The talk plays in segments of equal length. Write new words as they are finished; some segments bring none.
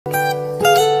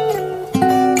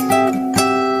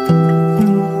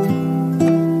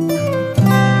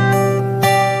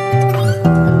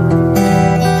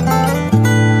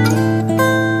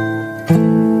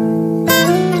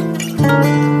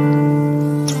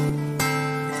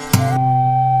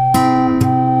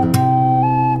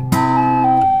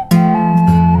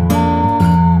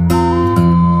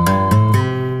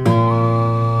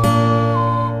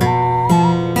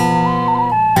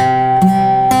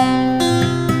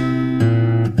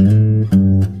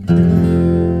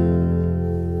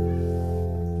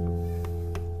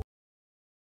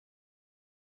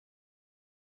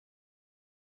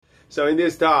So in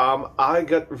this time, I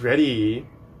got ready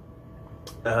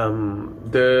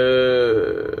the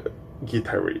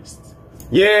guitarist.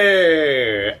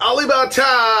 Yeah, Alip Ba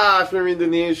Ta from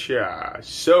Indonesia.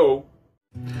 So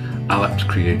Alip's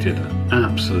created an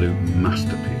absolute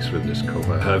masterpiece with this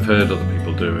cover. I've heard other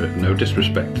people do it. No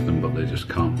disrespect to them, but they just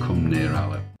can't come near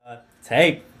Alip.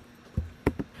 Tape.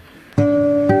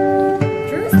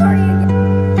 True story again.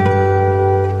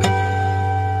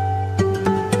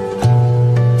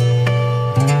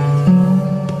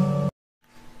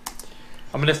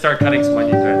 I'm gonna start cutting some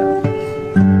onions right now.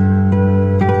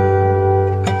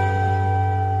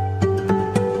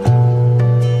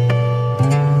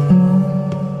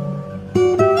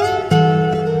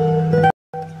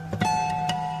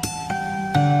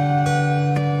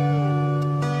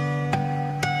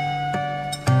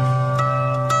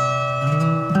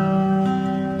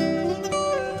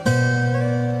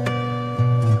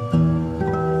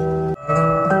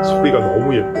 소리가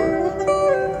너무 예뻐요.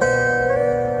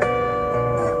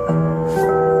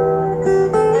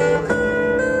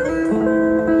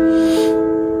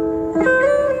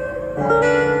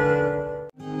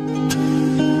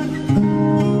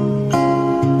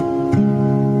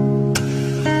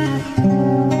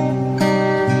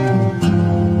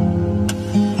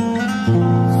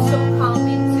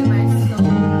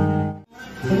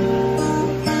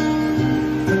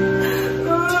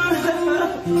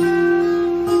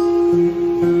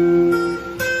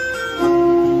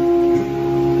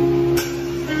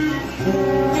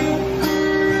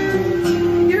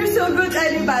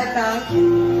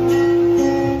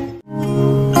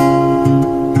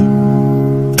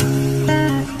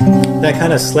 That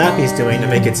kind of slap he's doing to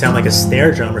make it sound like a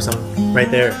snare drum or something right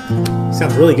there.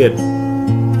 Sounds really good.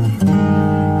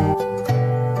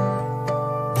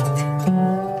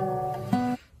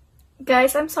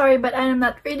 Guys, I'm sorry, but I'm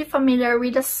not really familiar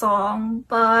with the song,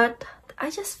 but I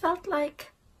just felt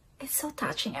like it's so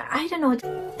touching. I don't know.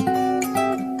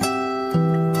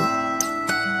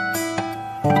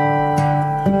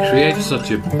 Creates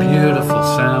such a beautiful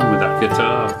sound with that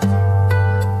guitar.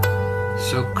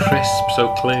 So crisp,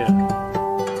 so clear.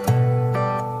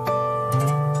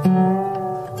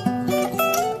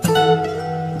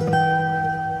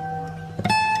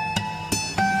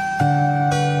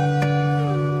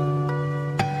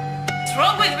 What's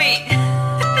wrong with me?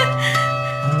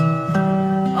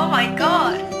 Oh my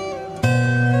god.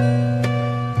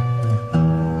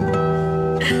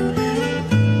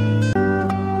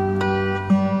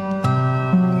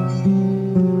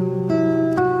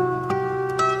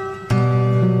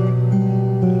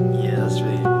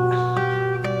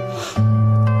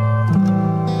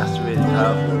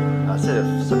 I've said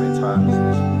it so many times.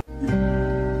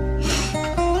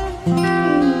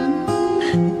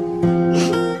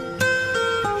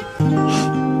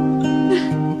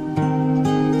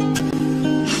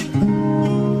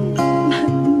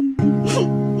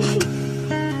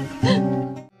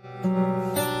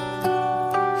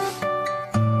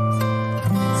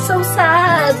 So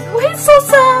sad. Why it's so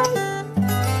sad?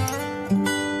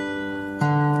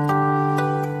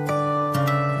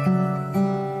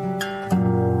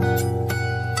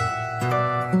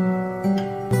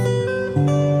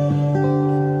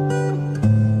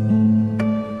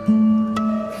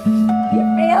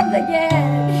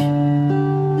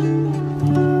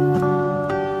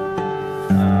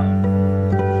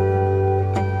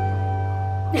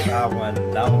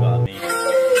 That one got me.